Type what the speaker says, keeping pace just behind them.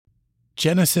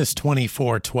Genesis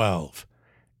 24:12.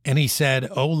 And he said,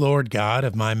 O Lord God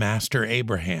of my master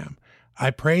Abraham, I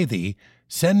pray thee,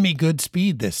 send me good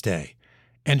speed this day,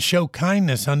 and show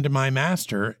kindness unto my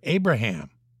master Abraham.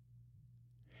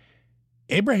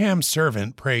 Abraham's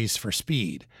servant prays for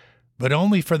speed, but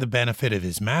only for the benefit of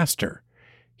his master.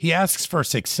 He asks for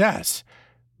success,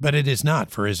 but it is not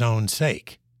for his own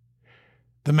sake.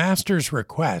 The master's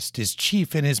request is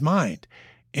chief in his mind,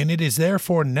 and it is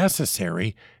therefore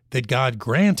necessary that God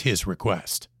grant his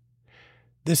request.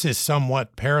 This is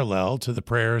somewhat parallel to the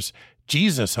prayers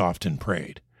Jesus often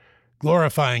prayed.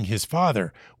 Glorifying his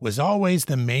Father was always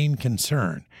the main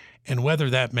concern, and whether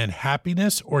that meant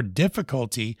happiness or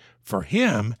difficulty for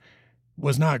him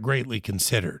was not greatly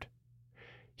considered.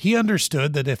 He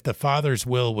understood that if the Father's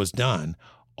will was done,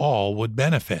 all would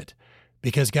benefit,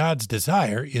 because God's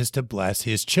desire is to bless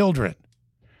his children.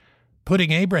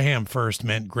 Putting Abraham first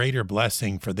meant greater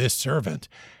blessing for this servant,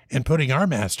 and putting our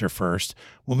master first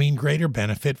will mean greater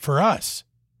benefit for us.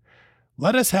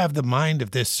 Let us have the mind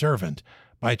of this servant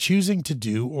by choosing to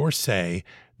do or say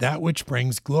that which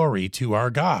brings glory to our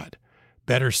God.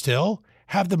 Better still,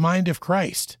 have the mind of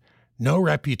Christ, no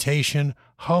reputation,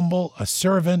 humble, a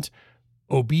servant,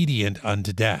 obedient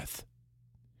unto death.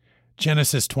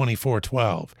 Genesis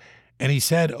 24:12. And he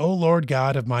said, O Lord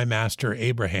God of my master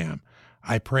Abraham,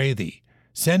 I pray thee,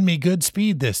 send me good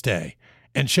speed this day,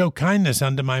 and show kindness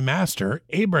unto my master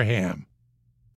Abraham.